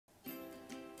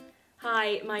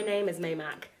Hi, my name is May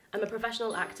Mack. I'm a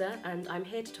professional actor and I'm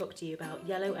here to talk to you about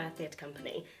Yellow Earth Theatre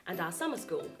Company and our summer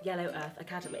school, Yellow Earth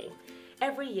Academy.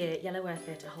 Every year, Yellow Earth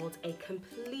Theatre holds a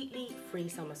completely free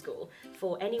summer school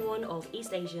for anyone of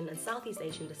East Asian and Southeast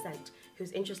Asian descent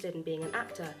who's interested in being an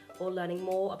actor or learning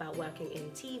more about working in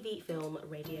TV, film,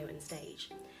 radio and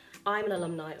stage. I'm an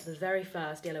alumni of the very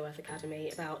first Yellow Earth Academy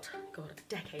about, a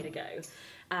decade ago.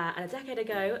 And a decade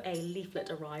ago, a leaflet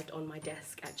arrived on my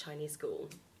desk at Chinese school,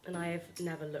 and I have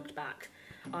never looked back.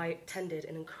 I attended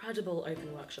an incredible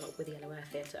open workshop with Yellow Earth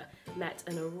Theatre, met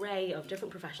an array of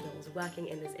different professionals working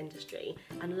in this industry,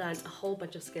 and learnt a whole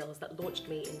bunch of skills that launched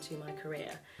me into my career.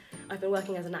 I've been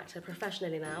working as an actor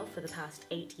professionally now for the past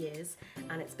 8 years,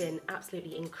 and it's been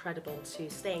absolutely incredible to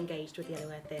stay engaged with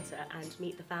Yellow Earth Theatre and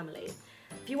meet the family.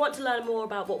 If you want to learn more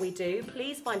about what we do,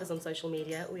 please find us on social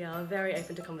media. We are very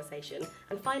open to conversation,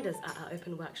 and find us at our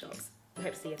open workshops. We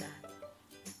hope to see you there.